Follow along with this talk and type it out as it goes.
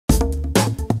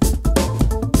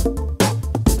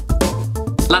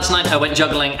Last night I went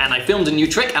juggling and I filmed a new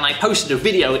trick and I posted a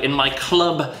video in my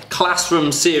club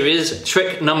classroom series,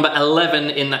 trick number 11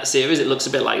 in that series. It looks a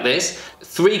bit like this.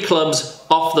 3 clubs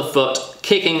off the foot,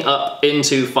 kicking up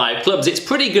into 5 clubs. It's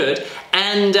pretty good,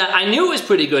 and I knew it was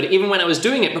pretty good even when I was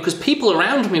doing it because people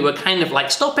around me were kind of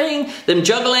like stopping them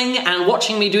juggling and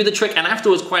watching me do the trick, and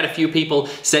afterwards quite a few people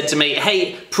said to me,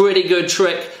 hey, pretty good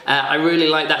trick, I really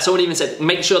like that. Someone even said,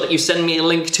 make sure that you send me a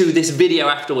link to this video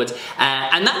afterwards.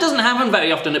 And that doesn't happen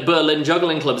very often at Berlin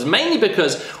juggling clubs, mainly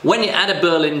because when you're at a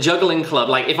Berlin juggling club,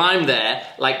 like if I'm there,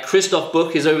 like Christoph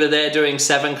Buch is over there doing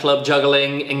 7 club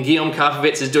juggling, and Guillaume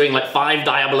Karpowitz is doing like 5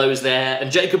 Diabolos there,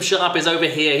 and Jacob Sharp is over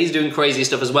here, he's doing crazy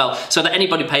stuff as well, so that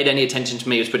anybody paid any attention to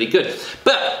me was pretty good.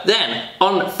 But then,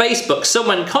 on Facebook,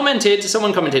 someone commented,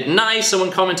 nice,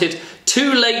 someone commented,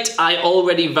 too late, I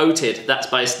already voted. That's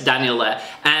by Daniel there.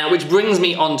 Which brings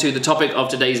me on to the topic of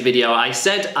today's video. I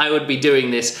said I would be doing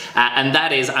this, and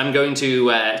that is I'm going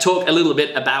to talk a little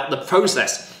bit about the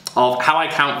process of how I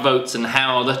count votes and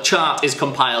how the chart is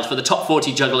compiled for the top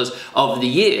 40 jugglers of the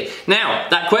year. Now,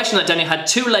 that question that Daniel had,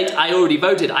 too late, I already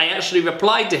voted, I actually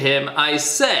replied to him. I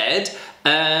said,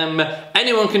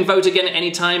 anyone can vote again at any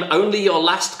time, only your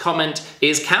last comment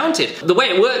is counted. The way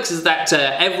it works is that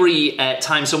every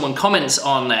time someone comments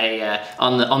on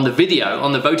the video,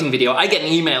 on the voting video, I get an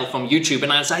email from YouTube,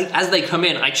 and as they come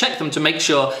in, I check them to make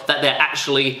sure that they're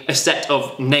actually a set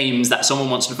of names that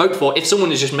someone wants to vote for. If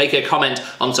someone is just making a comment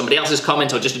on somebody else's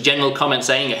comment, or just a general comment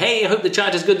saying, hey, I hope the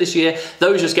chart is good this year,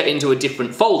 those just get into a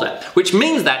different folder. Which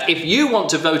means that if you want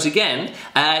to vote again,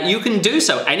 you can do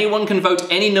so. Anyone can vote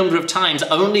any number of times.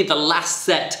 Only the last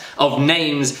set of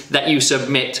names that you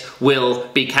submit will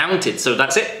be counted. So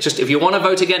that's it. Just if you want to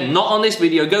vote again, not on this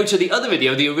video, go to the other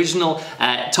video, the original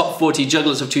top 40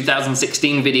 jugglers of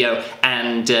 2016 video,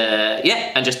 and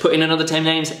yeah, and just put in another 10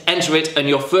 names, enter it, and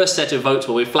your first set of votes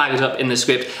will be flagged up in the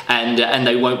script, and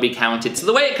they won't be counted. So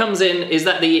the way it comes in is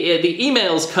that the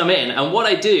emails come in, and what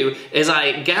I do is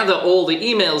I gather all the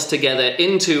emails together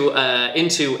into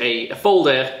a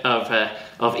folder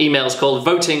of emails called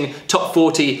Voting Top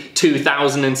 40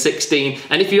 2016.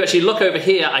 And if you actually look over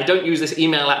here, I don't use this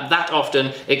email app that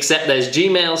often, except there's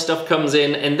Gmail stuff comes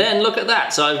in, and then look at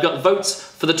that. So I've got votes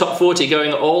for the top 40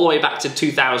 going all the way back to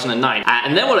 2009.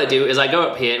 And then what I do is I go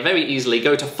up here very easily,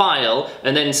 go to File,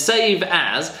 and then Save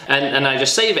As, and I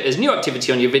just save it as New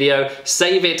Activity on your video,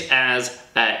 save it as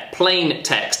plain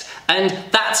text. And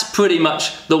that's pretty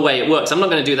much the way it works. I'm not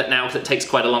going to do that now because it takes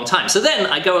quite a long time. So then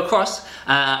I go across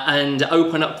and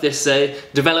open up this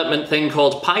development thing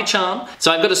called PyCharm.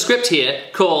 So I've got a script here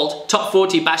called Top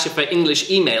 40 Basher for English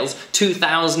Emails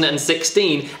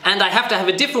 2016, and I have to have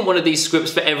a different one of these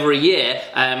scripts for every year.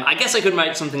 I guess I could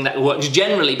write something that works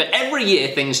generally, but every year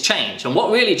things change. And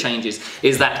what really changes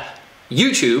is that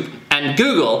YouTube and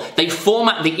Google, they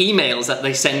format the emails that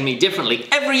they send me differently.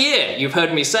 Every year, you've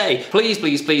heard me say, please,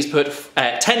 please, please put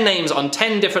 10 names on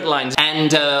 10 different lines.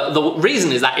 And the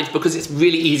reason is that it's because it's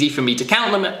really easy for me to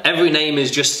count them. Every name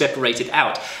is just separated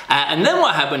out. And then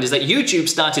what happened is that YouTube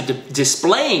started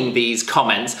displaying these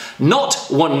comments, not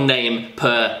one name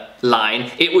per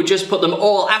line, it would just put them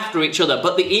all after each other,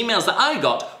 but the emails that I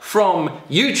got from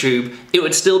YouTube, it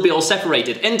would still be all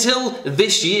separated until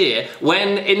this year,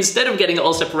 when instead of getting it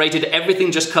all separated,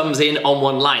 everything just comes in on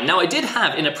one line. Now I did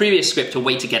have in a previous script a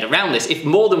way to get around this. If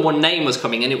more than one name was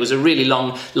coming in, it was a really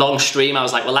long stream, I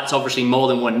was like, well, that's obviously more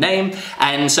than one name,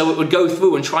 and so it would go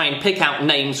through and try and pick out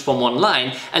names from one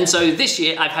line. And so this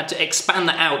year I've had to expand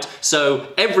that out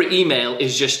so every email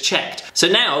is just checked. So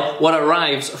now what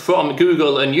arrives from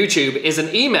Google and YouTube is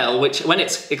an email which, when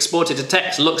it's exported to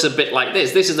text, looks a bit like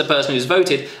this. This is the person who's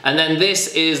voted, and then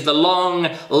this is the long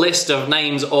list of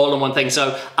names all in one thing.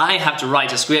 So I have to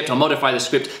write a script or modify the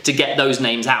script to get those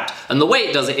names out. And the way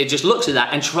it does it, it just looks at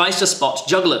that and tries to spot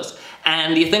jugglers.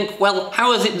 And you think, well,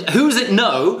 how is it, who does it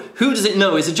know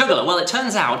is a juggler? Well, it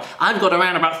turns out I've got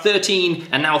around about 13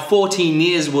 and now 14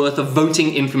 years worth of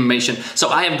voting information. So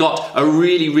I have got a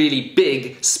really, really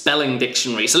big spelling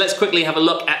dictionary. So let's quickly have a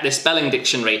look at this spelling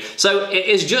dictionary. So it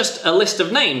is just a list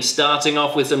of names, starting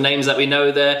off with some names that we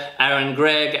know there. Aaron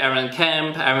Gregg, Aaron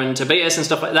Kemp, Aaron Tobias and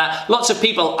stuff like that. Lots of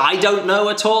people I don't know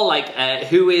at all, like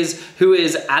who is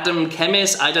Adam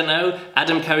Chemis? I don't know.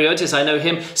 Adam Kariotis, I know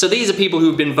him. So these are people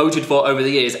who've been voted for over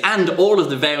the years, and all of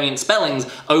the variant spellings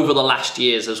over the last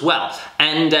years as well.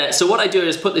 And so what I do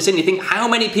is put this in. You think, how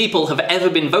many people have ever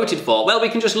been voted for? Well, we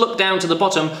can just look down to the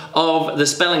bottom of the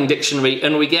spelling dictionary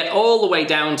and we get all the way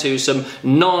down to some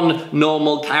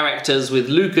non-normal characters with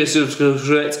Lucas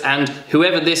and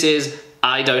whoever this is,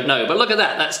 I don't know. But look at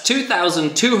that, that's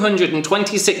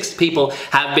 2,226 people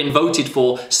have been voted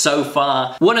for so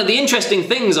far. One of the interesting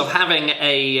things of having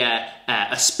a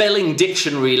spelling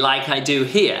dictionary like I do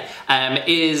here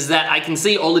is that I can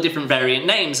see all the different variant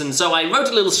names, and so I wrote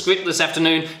a little script this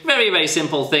afternoon, very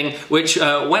simple thing, which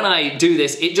when I do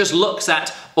this, it just looks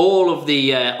at all of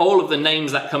the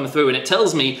names that come through, and it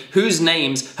tells me whose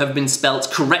names have been spelt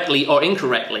correctly or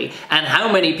incorrectly, and how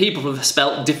many people have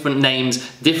spelt different names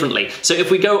differently. So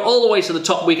if we go all the way to the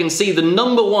top, we can see the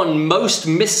 #1 most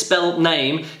misspelled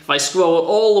name, if I scroll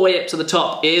all the way up to the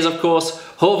top, is of course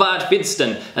Håvard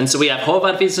Hvidston. And so we have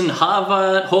Håvard Hvidston,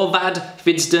 Håvard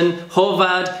Hvidston,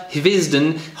 Håvard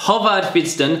Hvidston, Håvard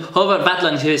Hvidston, Håvard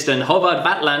Vatland Hvidston, Håvard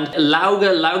Vatland,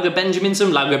 Lauge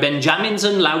Benjaminson, Lauge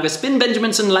Benjaminson, Lauge Spin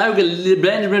Benjaminson, Lauge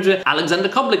Alexander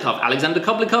Koblikov, Alexander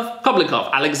Koblikov,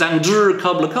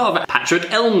 Patrick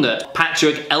Elmert,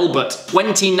 Patrick Elbert.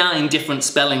 29 different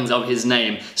spellings of his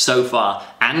name so far,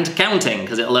 and counting,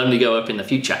 because it'll only go up in the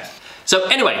future. So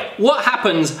anyway, what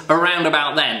happens around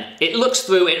about then? It looks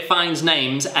through, it finds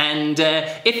names, and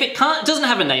if it doesn't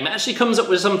have a name, it actually comes up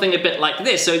with something a bit like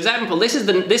this. So example, this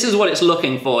is what it's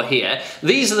looking for here.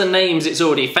 These are the names it's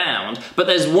already found, but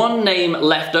there's one name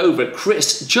left over,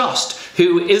 Chris Jost,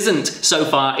 who isn't so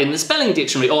far in the spelling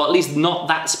dictionary, or at least not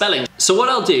that spelling. So what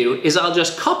I'll do is I'll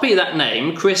just copy that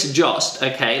name, Chris Jost,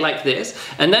 okay, like this,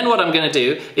 and then what I'm going to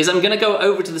do is I'm going to go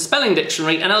over to the spelling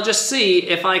dictionary and I'll just see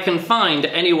if I can find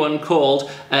anyone called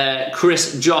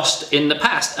Chris Jost in the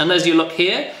past. And as you look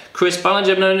here, Chris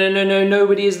Ballinger, no,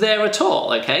 nobody is there at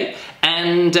all, okay?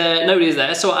 And nobody is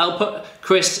there, so I'll put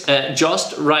Chris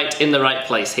Jost right in the right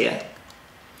place here.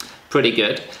 Pretty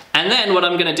good. And then what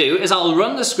I'm going to do is I'll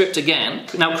run the script again.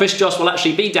 Now Chris Jost will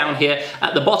actually be down here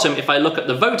at the bottom. If I look at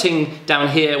the voting down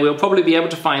here, we'll probably be able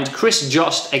to find Chris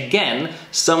Jost again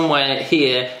somewhere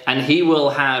here, and he will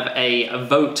have a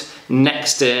vote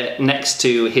next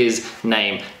to his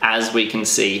name, as we can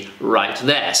see right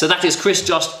there. So that is Chris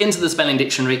Jost into the spelling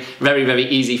dictionary. Very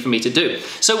easy for me to do.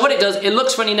 So what it does, it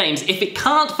looks for any names. If it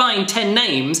can't find 10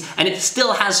 names and it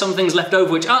still has some things left over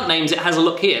which aren't names, it has a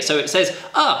look here. So it says,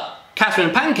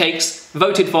 Catherine Pancakes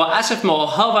voted for Asaf Moore,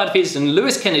 Håvard Hvidston,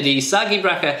 Lewis Kennedy, Sagi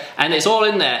Bracker, and it's all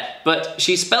in there, but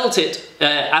she spelt it,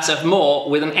 Asaf Moore,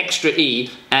 with an extra E,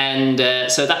 and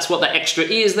so that's what that extra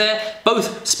E is there.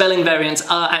 Both spelling variants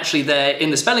are actually there in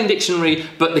the spelling dictionary,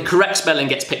 but the correct spelling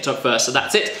gets picked up first, so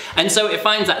that's it. And so it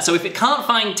finds that. So if it can't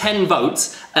find 10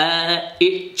 votes,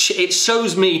 it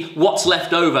shows me what's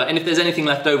left over, and if there's anything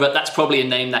left over, that's probably a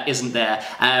name that isn't there.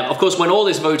 Of course, when all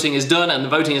this voting is done and the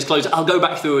voting is closed, I'll go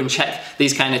back through and check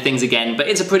these kind of things again, but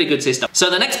it's a pretty good system. So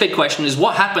the next big question is,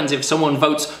 what happens if someone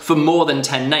votes for more than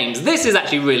 10 names? This is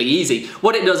actually really easy.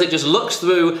 What it does, it just looks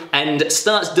through and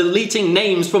starts deleting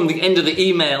names from the end of the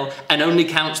email and only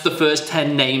counts the first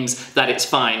 10 names that it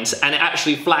finds, and it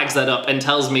actually flags that up and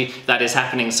tells me that is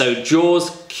happening. So Jaws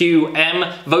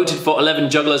QM voted for 11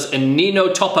 jugglers and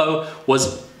Nino Topo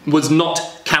was not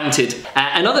counted.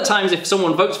 And other times, if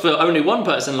someone votes for only one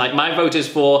person, like my vote is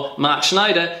for Mark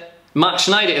Schneider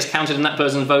is counted in that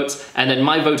person's votes, and then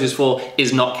my vote is for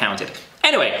is not counted.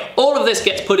 Anyway, all of this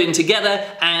gets put in together,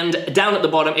 and down at the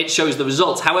bottom it shows the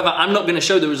results. However, I'm not going to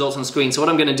show the results on screen, so what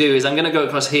I'm going to do is I'm going to go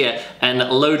across here and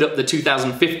load up the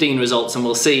 2015 results, and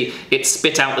we'll see it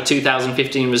spit out the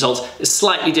 2015 results. It's a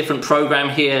slightly different program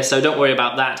here, so don't worry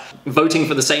about that. Voting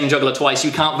for the same juggler twice,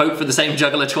 you can't vote for the same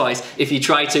juggler twice. If you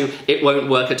try to, it won't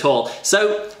work at all.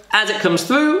 So as it comes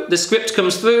through, the script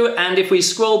comes through, and if we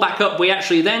scroll back up, we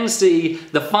actually then see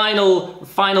the final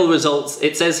results.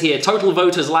 It says here, total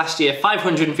voters last year,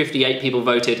 558 people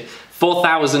voted,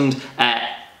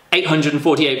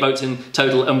 4,848 votes in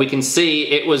total, and we can see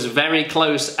it was very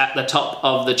close at the top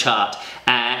of the chart.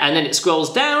 And then it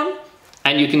scrolls down,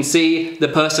 and you can see the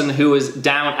person who was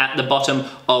down at the bottom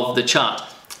of the chart.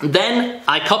 Then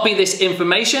I copy this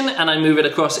information and I move it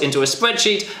across into a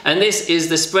spreadsheet, and this is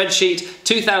the spreadsheet.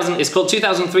 It's called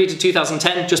 2003 to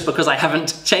 2010 just because I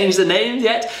haven't changed the name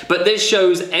yet, but this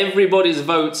shows everybody's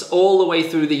votes all the way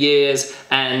through the years,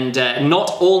 and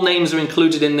not all names are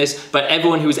included in this, but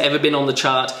everyone who's ever been on the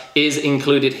chart is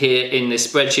included here in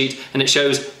this spreadsheet, and it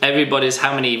shows everybody's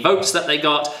how many votes that they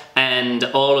got and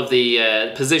all of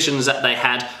the positions that they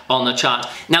had on the chart.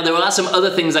 Now there are some other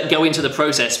things that go into the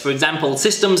process. For example,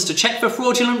 systems to check for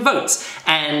fraudulent votes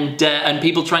and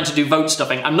people trying to do vote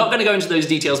stuffing. I'm not going to go into those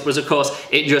details because of course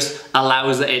it just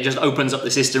opens up the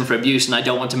system for abuse, and I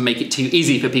don't want to make it too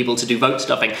easy for people to do vote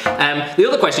stuffing. The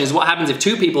other question is, what happens if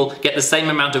two people get the same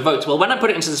amount of votes? Well, when I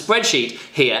put it into the spreadsheet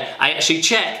here, I actually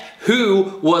check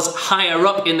who was higher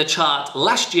up in the chart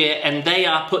last year, and they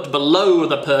are put below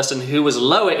the person who was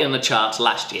lower in the chart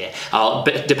last year,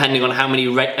 depending on how many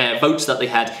votes that they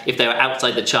had if they were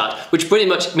outside the chart, which pretty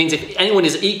much means if anyone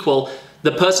is equal,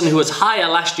 the person who was higher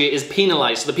last year is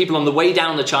penalised. So the people on the way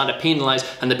down the chart are penalised,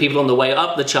 and the people on the way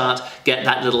up the chart get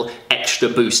that little extra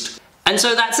boost. And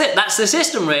so that's it, that's the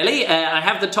system really. I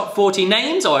have the top 40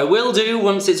 names, or I will do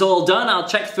once it's all done. I'll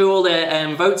check through all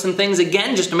the votes and things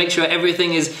again just to make sure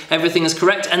everything is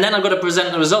correct, and then I've got to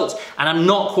present the results. And I'm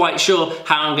not quite sure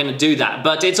how I'm going to do that,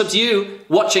 but it's up to you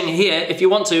watching here. If you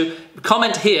want to,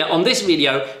 comment here on this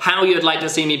video how you'd like to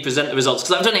see me present the results,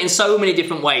 because I've done it in so many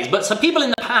different ways. But some people in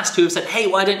the past who have said, hey,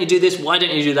 why don't you do this, why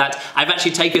don't you do that, I've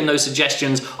actually taken those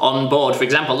suggestions on board. For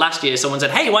example, last year someone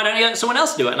said, hey, why don't you let someone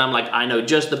else do it? And I'm like, I know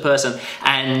just the person.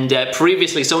 And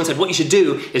previously someone said, what you should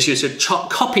do is you should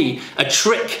copy a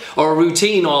trick or a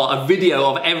routine or a video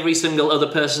of every single other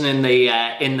person in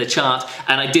the chart,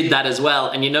 and I did that as well.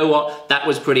 And you know what, that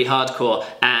was pretty hardcore,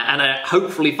 and I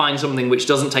hopefully find something which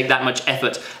doesn't take that much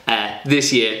effort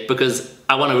this year, because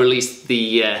I want to release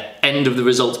the end of the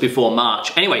results before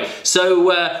March. Anyway,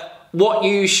 so what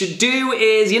you should do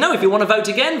is, you know, if you want to vote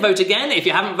again, vote again. If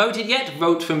you haven't voted yet,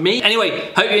 vote for me.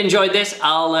 Anyway, hope you enjoyed this.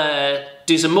 I'll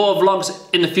do some more vlogs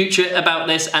in the future about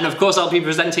this, and of course I'll be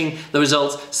presenting the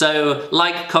results. So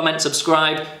like, comment,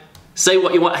 subscribe, say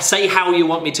what you want, say how you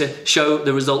want me to show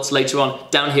the results later on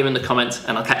down here in the comments,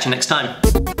 and I'll catch you next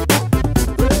time.